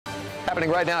Happening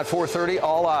right now at 4:30,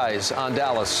 all eyes on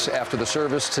Dallas after the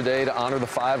service today to honor the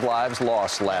 5 lives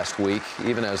lost last week.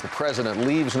 Even as the president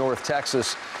leaves North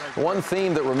Texas, one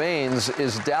theme that remains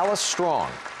is Dallas strong.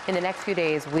 In the next few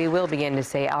days, we will begin to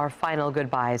say our final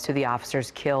goodbyes to the officers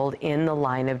killed in the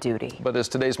line of duty. But as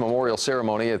today's memorial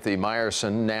ceremony at the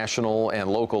Meyerson, national and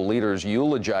local leaders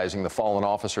eulogizing the fallen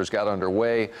officers got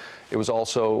underway, it was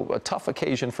also a tough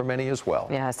occasion for many as well.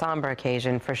 Yeah, a somber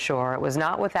occasion for sure. It was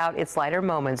not without its lighter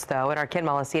moments, though, and our Ken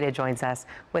Malacita joins us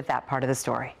with that part of the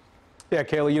story. Yeah,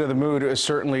 Kayla, you know, the mood is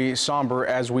certainly somber,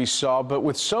 as we saw, but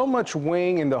with so much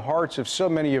weighing in the hearts of so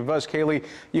many of us, Kaylee,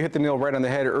 you hit the nail right on the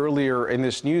head earlier in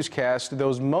this newscast.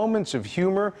 Those moments of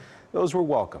humor, those were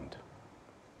welcomed.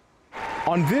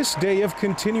 On this day of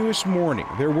continuous mourning,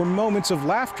 there were moments of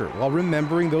laughter while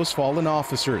remembering those fallen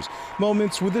officers.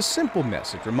 Moments with a simple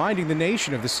message reminding the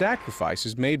nation of the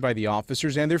sacrifices made by the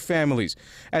officers and their families.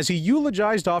 As he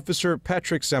eulogized Officer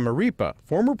Patrick Zamarripa,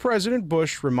 former President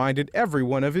Bush reminded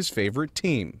everyone of his favorite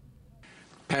team.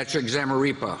 Patrick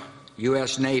Zamarripa,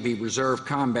 U.S. Navy Reserve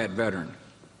combat veteran,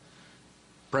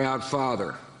 proud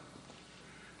father,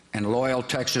 and loyal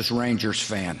Texas Rangers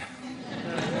fan.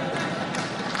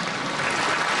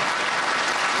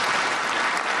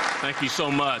 Thank you so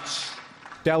much.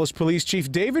 Dallas Police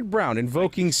Chief David Brown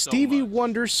invoking Stevie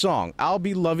Wonder's song, I'll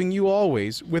Be Loving You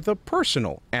Always, with a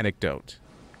personal anecdote.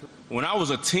 When I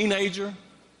was a teenager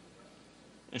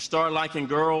and started liking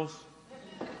girls,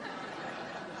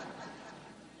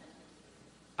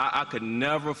 I could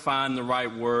never find the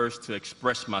right words to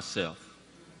express myself.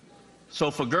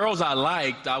 So for girls I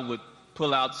liked, I would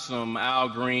pull out some Al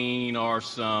Green or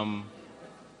some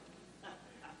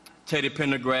Teddy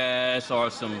Pendergrass or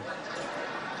some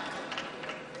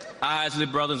Isley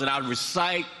Brothers, and I'd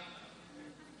recite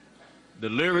the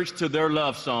lyrics to their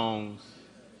love songs.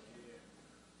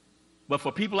 But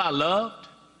for people I loved,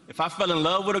 if I fell in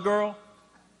love with a girl,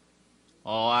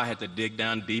 oh, I had to dig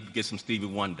down deep and get some Stevie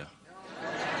Wonder.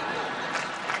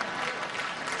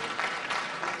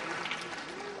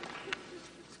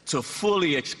 To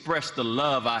fully express the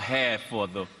love I had for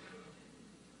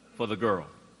the girl.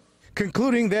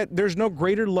 Concluding that there's no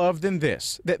greater love than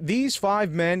this, that these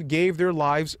 5 men gave their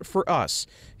lives for us.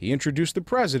 He introduced the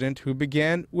president, who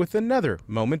began with another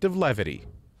moment of levity.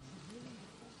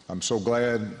 I'm so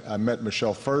glad I met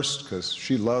Michelle first, because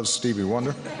she loves Stevie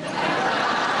Wonder.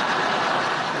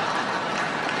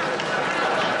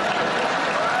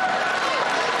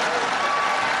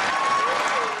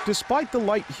 Despite the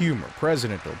light humor,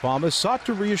 President Obama sought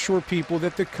to reassure people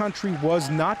that the country was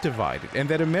not divided and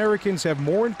that Americans have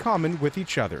more in common with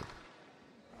each other.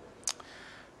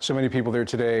 So many people there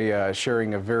today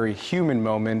sharing a very human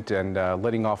moment and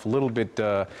letting off a little bit,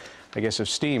 I guess, of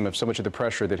steam of so much of the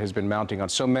pressure that has been mounting on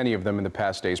so many of them in the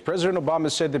past days. President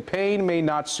Obama said the pain may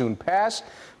not soon pass,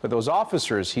 but those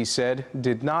officers, he said,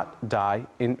 did not die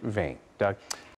in vain. Doug?